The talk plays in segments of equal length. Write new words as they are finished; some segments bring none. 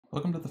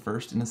Welcome to the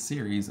first in a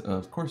series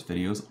of course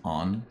videos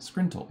on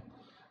Scrintal.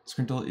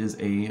 Scrintal is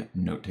a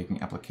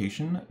note-taking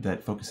application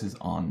that focuses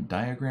on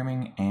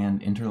diagramming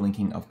and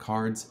interlinking of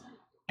cards,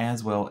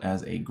 as well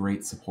as a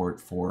great support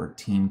for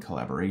team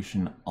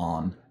collaboration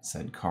on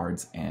said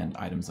cards and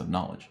items of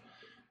knowledge.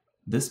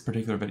 This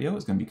particular video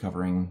is going to be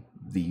covering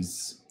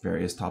these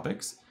various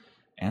topics,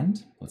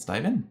 and let's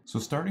dive in. So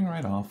starting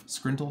right off,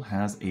 Scrintal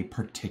has a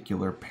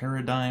particular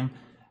paradigm,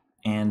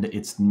 and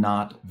it's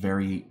not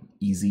very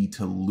easy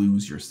to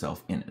lose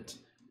yourself in it.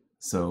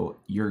 So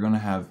you're going to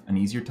have an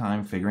easier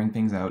time figuring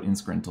things out in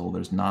Scrintal.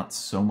 There's not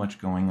so much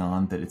going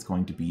on that it's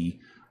going to be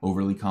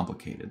overly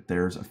complicated.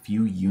 There's a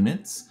few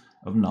units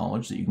of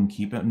knowledge that you can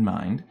keep in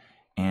mind,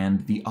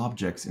 and the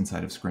objects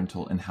inside of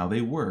Scrintal and how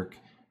they work,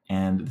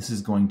 and this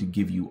is going to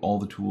give you all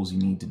the tools you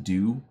need to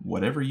do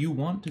whatever you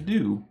want to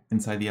do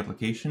inside the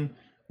application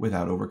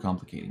without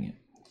overcomplicating it.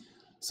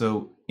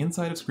 So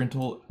inside of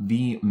Scrintal,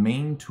 the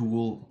main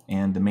tool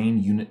and the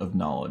main unit of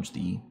knowledge,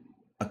 the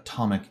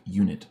atomic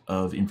unit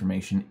of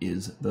information,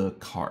 is the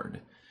card.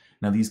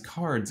 Now these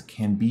cards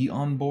can be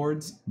on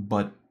boards,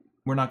 but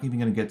we're not even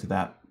going to get to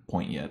that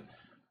point yet.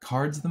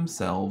 Cards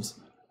themselves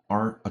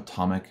are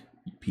atomic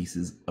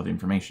pieces of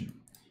information.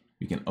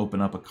 We can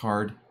open up a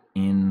card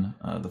in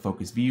the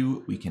focus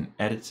view, we can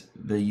edit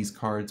these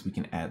cards, we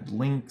can add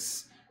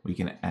links, we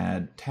can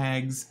add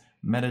tags,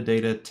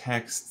 metadata,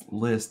 text,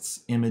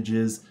 lists,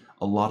 images.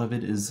 A lot of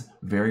it is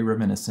very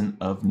reminiscent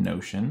of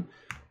Notion,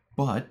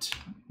 but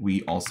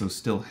we also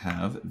still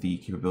have the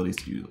capabilities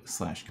to do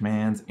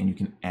 /commands, and you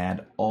can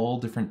add all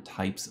different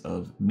types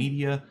of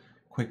media,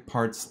 quick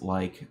parts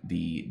like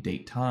the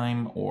date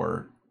time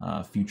or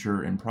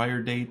future and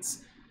prior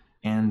dates,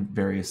 and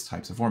various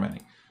types of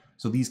formatting.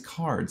 So these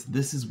cards,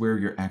 this is where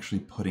you're actually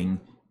putting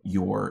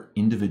your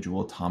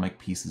individual atomic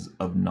pieces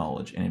of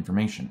knowledge and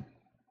information.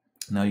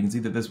 Now you can see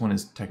that this one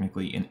is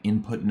technically an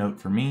input note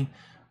for me.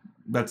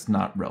 That's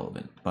not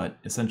relevant, but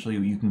essentially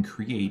you can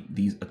create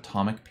these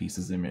atomic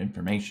pieces of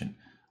information.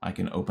 I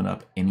can open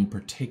up any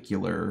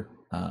particular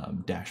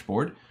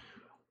dashboard,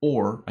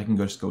 or I can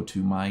just go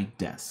to my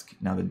desk.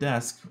 Now the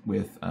desk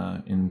with,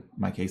 in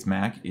my case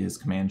Mac, is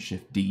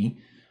Command-Shift-D.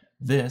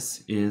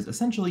 This is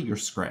essentially your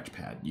scratch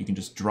pad. You can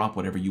just drop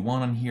whatever you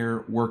want on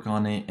here, work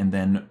on it, and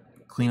then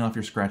clean off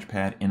your scratch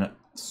pad and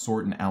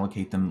sort and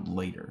allocate them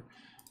later.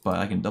 But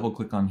I can double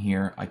click on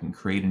here, I can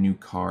create a new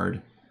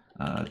card,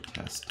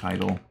 test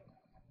title,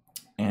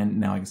 and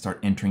now I can start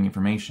entering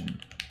information.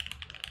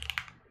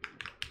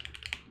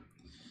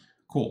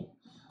 Cool.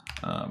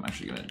 I'm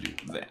actually gonna do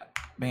that.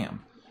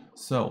 Bam.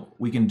 So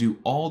we can do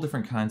all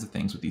different kinds of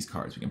things with these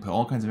cards. We can put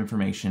all kinds of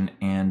information,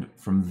 and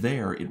from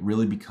there it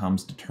really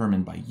becomes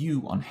determined by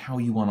you on how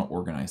you want to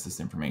organize this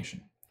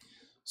information.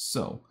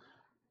 So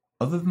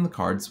other than the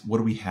cards, what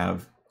do we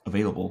have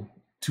available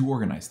to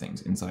organize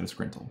things inside of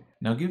Scrintal?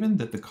 Now, given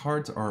that the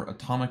cards are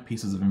atomic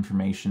pieces of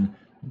information,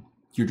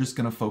 you're just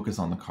going to focus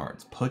on the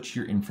cards. Put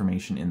your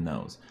information in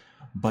those.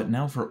 But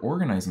now for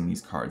organizing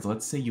these cards,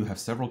 let's say you have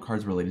several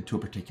cards related to a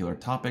particular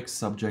topic,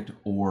 subject,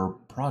 or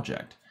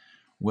project.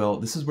 Well,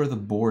 this is where the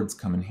boards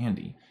come in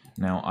handy.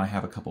 Now, I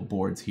have a couple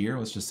boards here.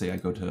 Let's just say I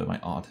go to my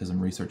autism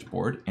research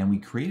board, and we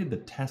created the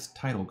test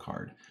title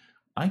card.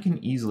 I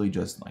can easily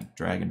just like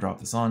drag and drop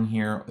this on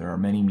here. There are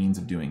many means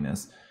of doing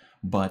this,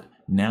 but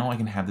now I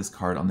can have this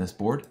card on this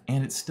board,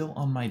 and it's still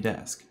on my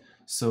desk.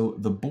 So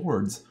the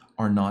boards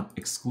are not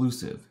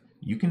exclusive.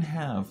 You can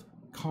have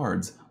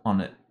cards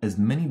on as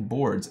many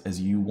boards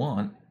as you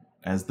want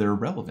as they're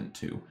relevant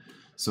to.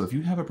 So if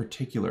you have a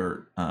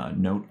particular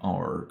note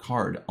or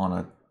card on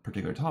a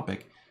particular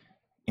topic,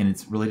 and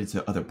it's related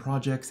to other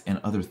projects and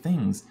other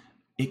things,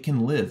 it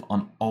can live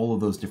on all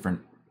of those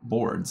different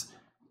boards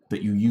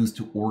that you use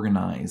to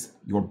organize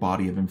your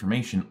body of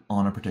information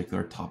on a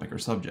particular topic or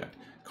subject.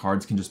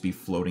 Cards can just be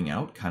floating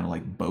out, kind of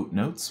like boat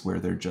notes, where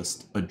they're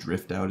just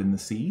adrift out in the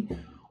sea,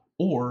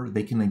 or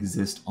they can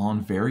exist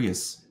on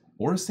various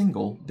or a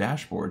single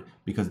dashboard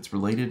because it's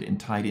related and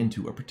tied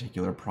into a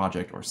particular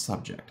project or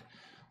subject.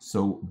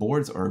 So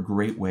boards are a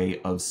great way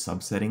of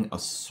subsetting a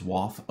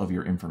swath of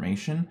your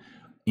information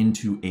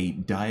into a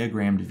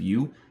diagrammed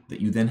view that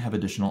you then have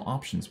additional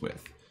options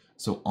with.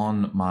 So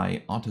on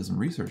my autism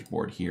research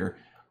board here,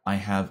 I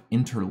have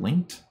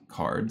interlinked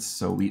cards,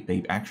 so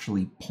they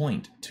actually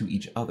point to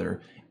each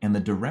other, and the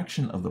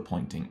direction of the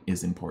pointing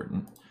is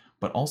important.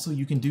 But also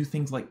you can do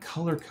things like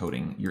color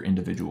coding your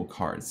individual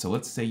cards. So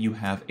let's say you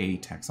have a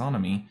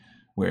taxonomy,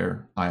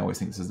 where I always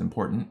think this is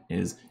important,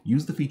 is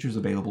use the features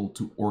available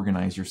to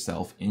organize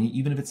yourself, and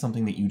even if it's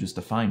something that you just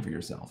define for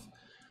yourself.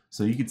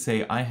 So you could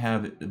say I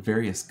have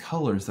various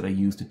colors that I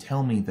use to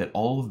tell me that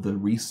all of the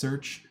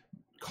research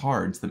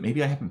cards that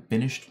maybe I haven't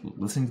finished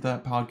listening to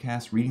that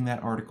podcast, reading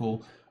that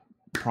article,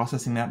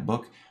 processing that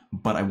book,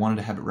 but I wanted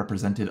to have it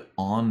represented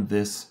on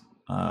this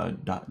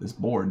this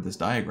board, this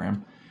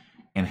diagram,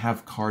 and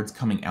have cards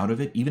coming out of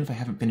it, even if I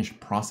haven't finished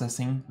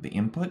processing the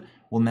input.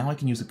 Well, now I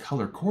can use a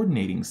color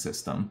coordinating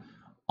system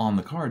on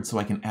the card so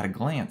I can at a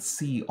glance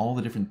see all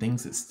the different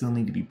things that still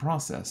need to be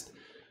processed.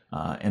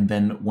 And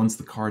then once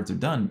the cards are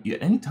done,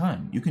 at any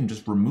time, you can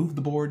just remove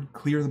the board,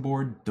 clear the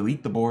board,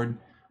 delete the board,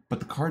 but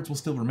the cards will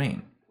still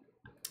remain.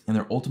 And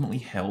they're ultimately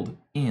held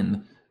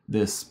in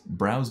this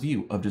browse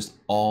view of just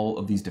all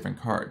of these different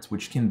cards,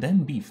 which can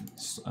then be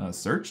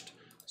searched,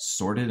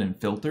 sorted, and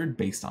filtered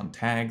based on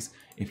tags.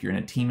 If you're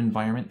in a team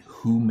environment,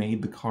 who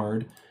made the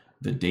card,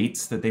 the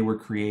dates that they were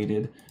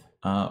created,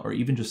 or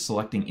even just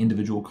selecting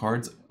individual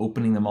cards,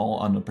 opening them all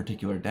on a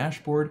particular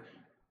dashboard,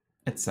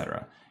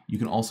 etc. You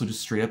can also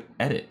just straight up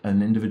edit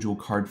an individual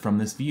card from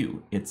this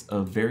view. It's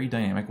a very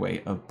dynamic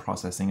way of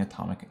processing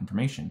atomic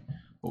information.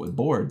 But with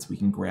boards, we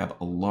can grab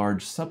a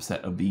large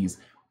subset of these,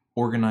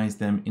 organize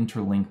them,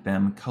 interlink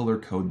them, color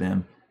code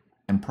them,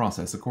 and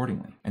process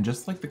accordingly. And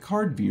just like the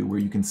card view where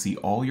you can see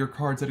all your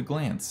cards at a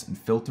glance and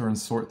filter and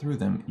sort through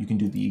them, you can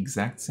do the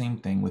exact same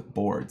thing with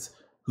boards.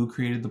 Who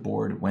created the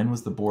board? When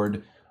was the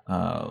board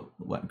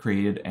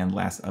created and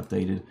last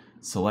updated?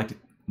 Select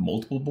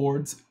multiple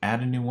boards, add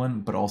a new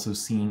one, but also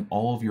seeing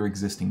all of your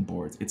existing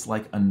boards. It's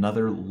like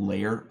another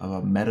layer of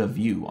a meta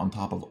view on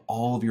top of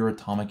all of your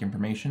atomic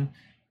information.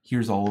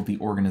 Here's all of the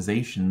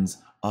organizations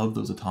of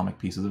those atomic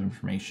pieces of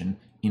information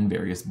in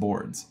various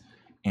boards.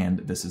 And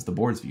this is the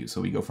boards view.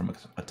 So we go from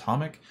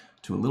atomic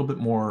to a little bit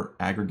more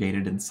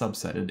aggregated and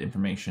subsetted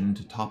information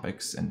to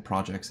topics and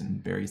projects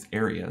in various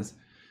areas.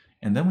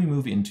 And then we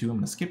move into, I'm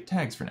going to skip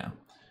tags for now.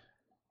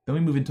 Then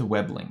we move into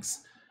web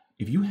links.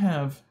 If you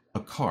have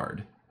a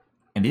card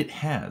and it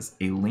has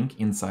a link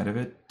inside of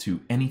it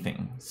to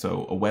anything,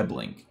 so a web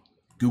link,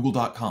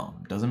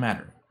 google.com, doesn't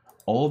matter.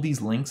 All of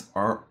these links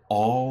are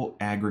all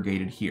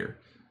aggregated here.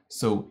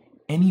 So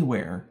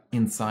anywhere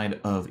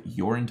inside of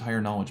your entire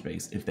knowledge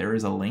base, if there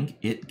is a link,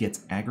 it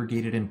gets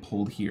aggregated and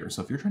pulled here.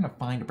 So if you're trying to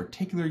find a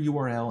particular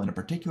URL and a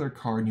particular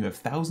card, and you have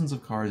thousands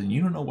of cards and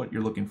you don't know what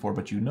you're looking for,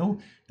 but you know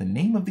the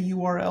name of the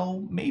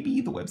URL,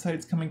 maybe the website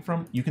it's coming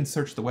from, you can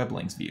search the web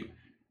links view.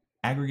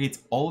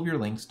 Aggregates all of your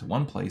links to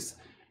one place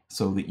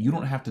so that you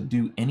don't have to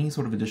do any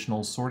sort of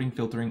additional sorting,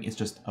 filtering. It's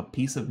just a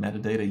piece of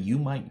metadata you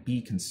might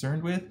be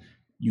concerned with.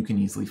 You can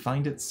easily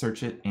find it,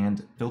 search it,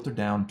 and filter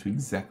down to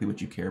exactly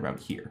what you care about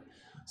here.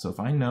 So if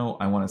I know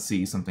I want to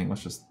see something,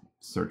 let's just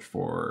search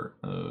for,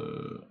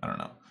 I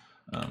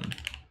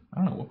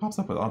don't know, what pops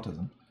up with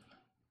autism?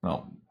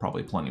 Well,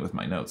 probably plenty with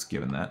my notes,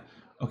 given that.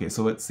 Okay,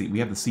 so let's see, we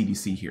have the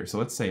CDC here. So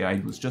let's say I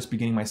was just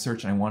beginning my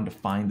search and I wanted to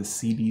find the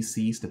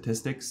CDC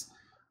statistics.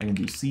 I can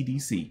do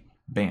CDC,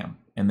 bam,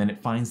 and then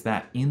it finds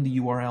that in the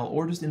URL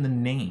or just in the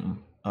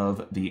name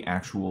of the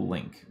actual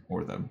link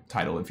or the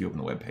title if you open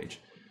the web page.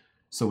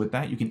 So with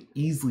that, you can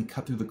easily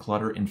cut through the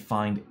clutter and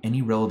find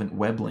any relevant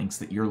web links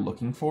that you're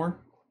looking for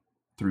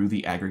through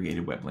the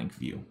aggregated web link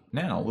view.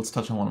 Now, let's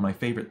touch on one of my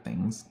favorite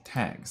things,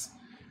 tags.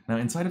 Now,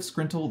 inside of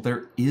Scrintal,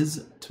 there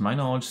is, to my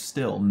knowledge,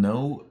 still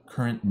no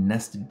current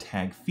nested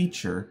tag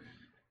feature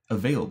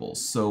available.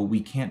 So we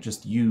can't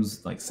just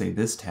use, like, say,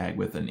 this tag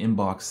with an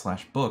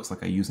inbox/books,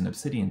 like I use in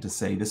Obsidian, to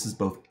say this is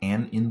both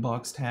an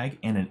inbox tag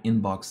and an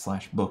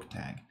inbox/book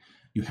tag.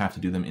 You have to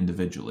do them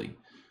individually.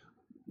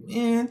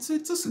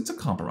 It's a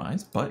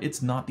compromise, but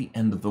it's not the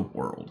end of the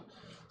world.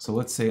 So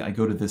let's say I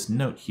go to this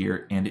note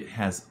here and it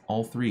has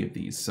all three of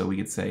these. So we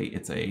could say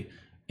it's a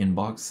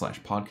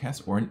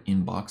inbox/podcast or an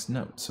inbox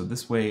note. So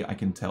this way I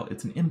can tell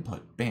it's an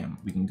input. Bam.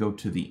 We can go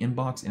to the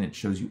inbox and it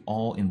shows you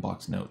all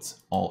inbox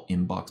notes, all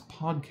inbox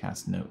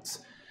podcast notes.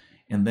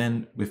 And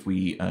then if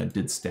we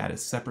did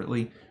status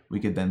separately, we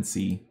could then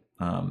see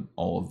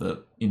all of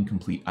the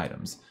incomplete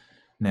items.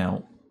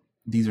 Now,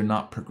 these are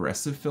not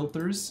progressive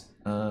filters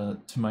to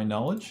my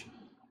knowledge.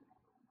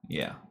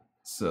 Yeah.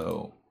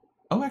 So,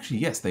 oh, actually,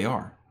 yes, they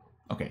are.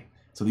 Okay,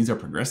 so these are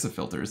progressive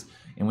filters,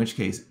 in which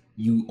case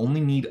you only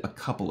need a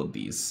couple of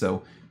these.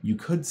 So you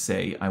could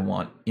say I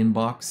want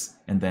inbox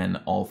and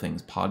then all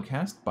things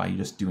podcast by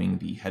just doing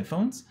the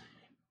headphones.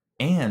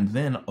 And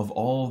then of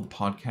all the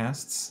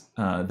podcasts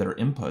that are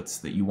inputs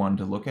that you wanted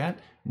to look at,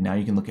 now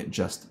you can look at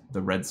just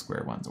the red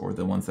square ones or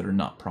the ones that are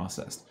not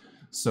processed.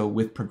 So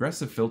with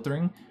progressive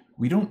filtering,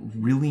 we don't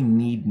really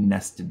need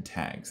nested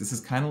tags. This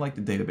is kind of like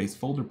the database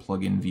folder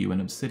plugin view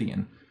in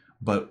Obsidian.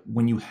 But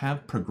when you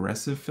have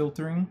progressive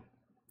filtering,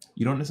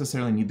 you don't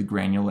necessarily need the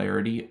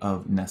granularity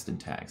of nested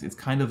tags. It's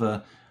kind of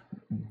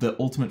the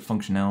ultimate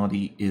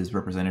functionality is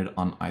represented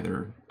on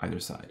either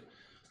side.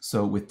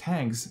 So with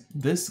tags,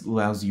 this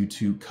allows you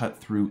to cut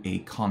through a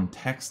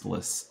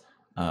contextless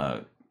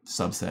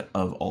subset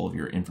of all of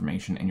your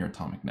information and your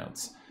atomic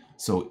notes.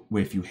 So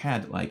if you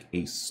had like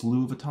a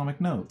slew of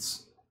atomic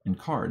notes and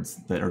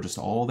cards that are just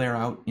all there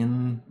out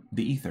in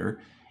the ether,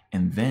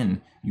 and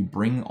then you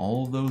bring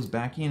all of those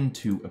back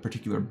into a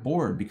particular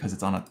board because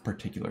it's on a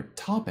particular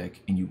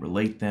topic, and you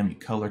relate them, you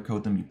color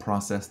code them, you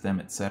process them,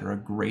 etc.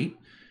 Great.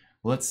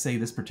 Let's say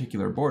this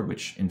particular board,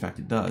 which in fact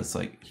it does,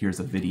 like here's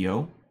a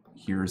video,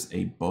 here's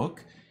a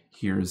book,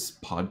 here's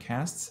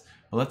podcasts.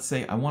 But let's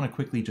say I want to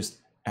quickly just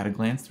at a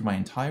glance through my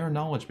entire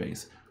knowledge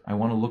base, I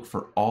want to look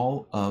for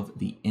all of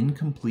the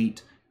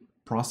incomplete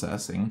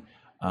processing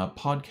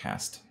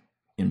podcast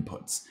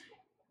inputs.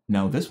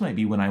 Now, this might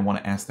be when I want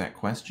to ask that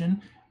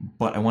question.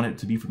 but I want it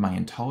to be for my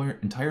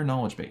entire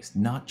knowledge base,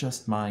 not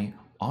just my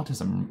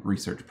autism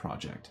research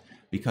project,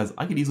 because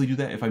I could easily do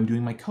that if I'm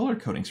doing my color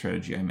coding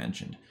strategy I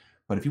mentioned.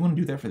 But if you want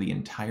to do that for the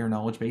entire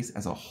knowledge base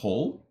as a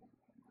whole,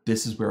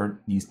 this is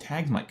where these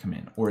tags might come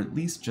in, or at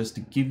least just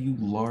to give you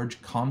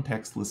large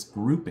contextless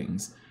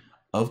groupings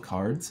of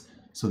cards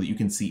so that you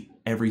can see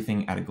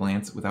everything at a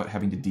glance without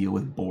having to deal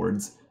with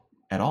boards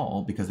at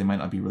all, because they might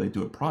not be related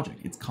to a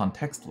project. It's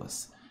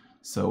contextless.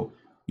 So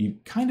you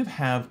kind of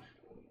have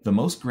the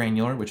most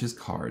granular, which is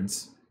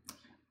cards,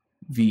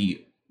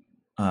 the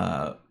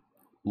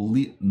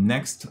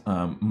next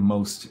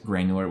most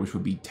granular, which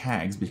would be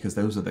tags, because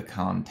those are the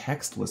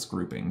contextless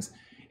groupings.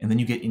 And then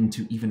you get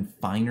into even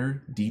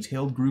finer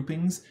detailed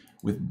groupings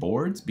with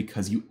boards,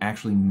 because you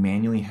actually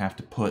manually have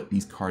to put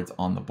these cards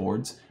on the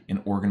boards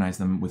and organize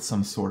them with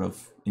some sort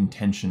of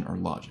intention or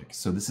logic.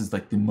 So this is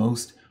like the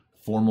most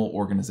formal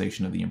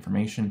organization of the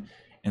information.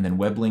 And then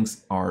web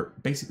links are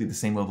basically the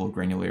same level of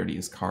granularity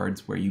as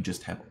cards, where you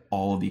just have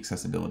all of the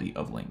accessibility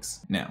of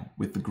links. Now,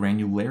 with the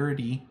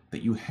granularity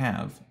that you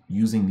have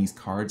using these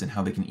cards and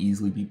how they can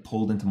easily be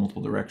pulled into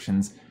multiple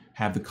directions,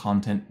 have the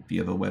content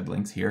via the web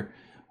links here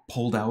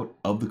pulled out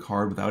of the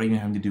card without even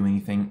having to do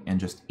anything, and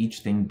just each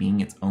thing being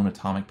its own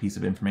atomic piece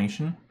of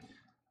information,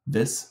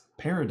 this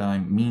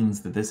paradigm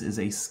means that this is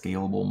a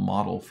scalable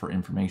model for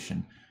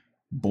information.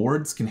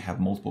 Boards can have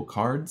multiple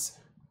cards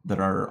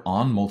that are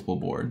on multiple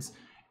boards,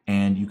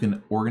 and you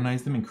can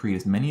organize them and create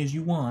as many as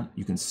you want.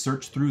 You can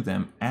search through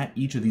them at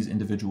each of these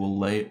individual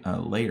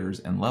layers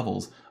and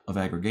levels of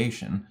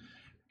aggregation,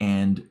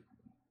 and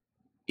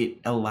it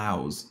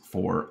allows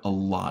for a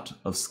lot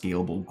of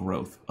scalable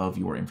growth of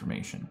your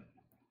information.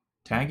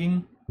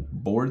 Tagging,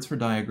 boards for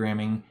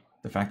diagramming,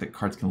 the fact that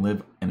cards can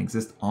live and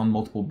exist on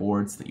multiple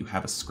boards, that you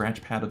have a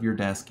scratch pad of your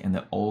desk, and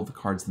that all of the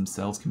cards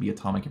themselves can be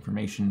atomic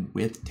information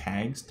with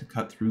tags to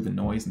cut through the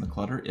noise and the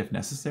clutter if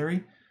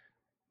necessary.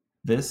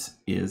 This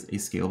is a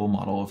scalable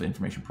model of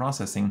information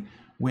processing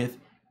with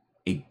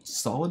a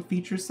solid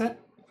feature set,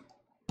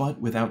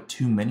 but without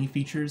too many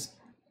features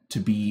to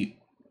be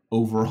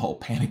overall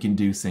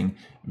panic-inducing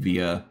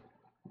via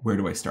where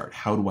do I start?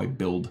 How do I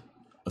build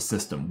a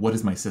system? What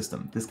is my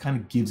system? This kind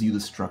of gives you the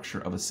structure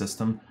of a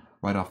system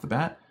right off the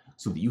bat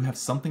so that you have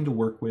something to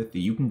work with that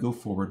you can go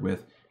forward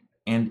with.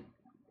 And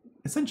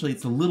essentially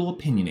it's a little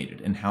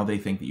opinionated in how they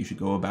think that you should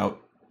go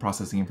about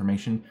processing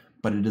information,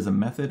 but it is a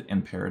method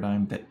and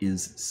paradigm that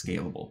is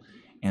scalable.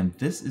 And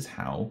this is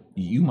how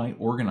you might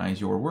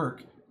organize your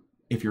work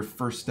if you're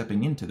first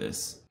stepping into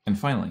this. And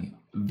finally,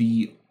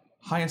 the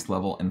highest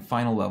level and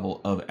final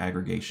level of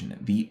aggregation,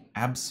 the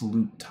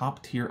absolute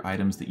top tier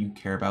items that you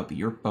care about, that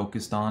you're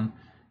focused on,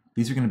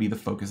 these are going to be the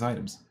focus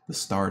items, the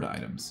starred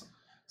items.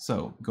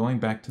 So going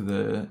back to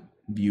the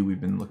view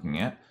we've been looking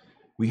at,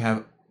 we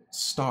have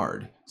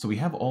starred. So we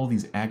have all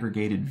these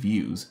aggregated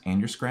views and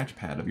your scratch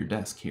pad of your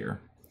desk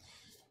here.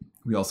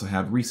 We also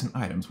have recent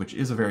items, which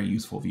is a very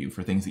useful view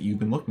for things that you've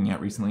been looking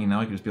at recently. And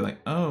now I can just be like,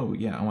 oh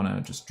yeah, I want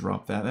to just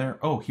drop that there.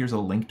 Oh, here's a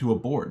link to a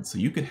board. So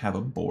you could have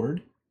a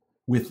board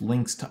with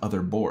links to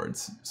other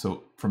boards.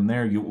 So from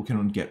there, you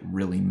can get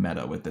really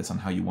meta with this on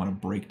how you want to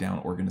break down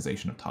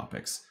organization of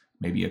topics.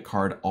 Maybe a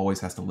card always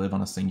has to live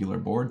on a singular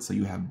board, so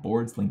you have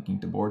boards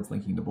linking to boards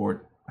linking to board.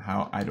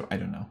 How? I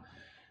don't know.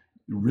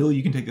 Really,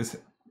 you can take this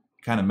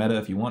kind of meta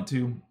if you want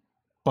to,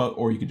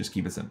 or you could just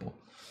keep it simple.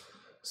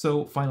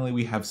 So finally,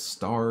 we have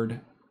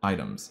starred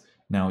items.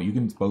 Now you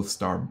can both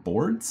star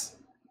boards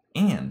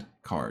and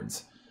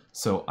cards.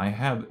 So I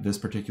have this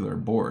particular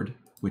board,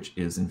 which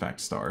is in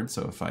fact starred.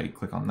 So if I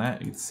click on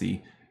that, you can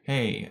see,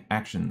 hey,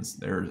 actions,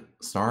 they're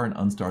star and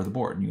unstar the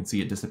board. And you can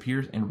see it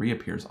disappears and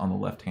reappears on the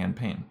left-hand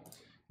pane.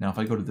 Now, if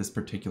I go to this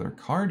particular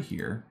card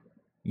here,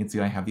 you can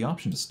see I have the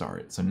option to star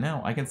it. So now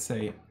I can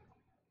say,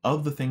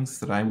 of the things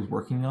that I was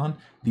working on,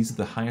 these are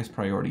the highest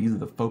priority, these are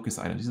the focus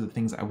items, these are the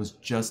things I was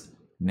just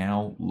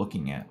now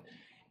looking at.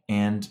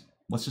 And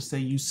let's just say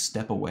you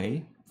step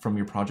away from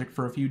your project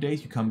for a few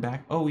days, you come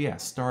back, oh yeah,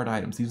 starred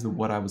items, these are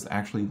what I was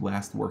actually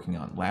last working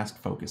on, last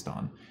focused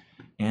on.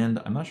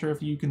 And I'm not sure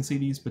if you can see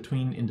these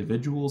between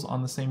individuals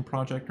on the same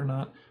project or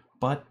not,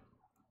 but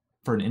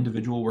for an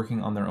individual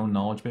working on their own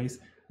knowledge base,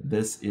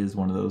 this is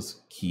one of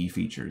those key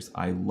features.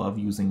 I love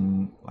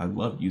using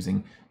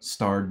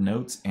starred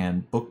notes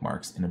and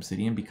bookmarks in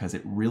Obsidian because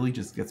it really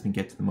just gets me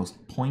to the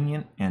most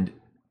poignant and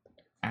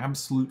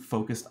absolute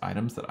focused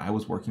items that I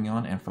was working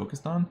on and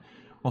focused on,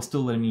 while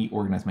still letting me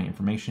organize my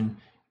information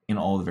in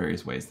all the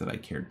various ways that I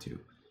cared to.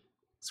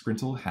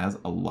 Scrintal has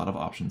a lot of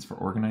options for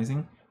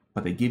organizing,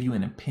 but they give you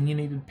an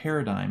opinionated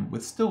paradigm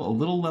with still a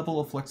little level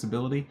of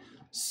flexibility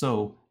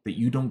so that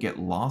you don't get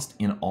lost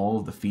in all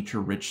of the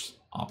feature-rich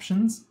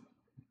options,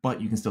 but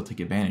you can still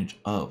take advantage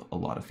of a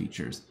lot of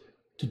features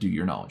to do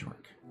your knowledge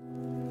work.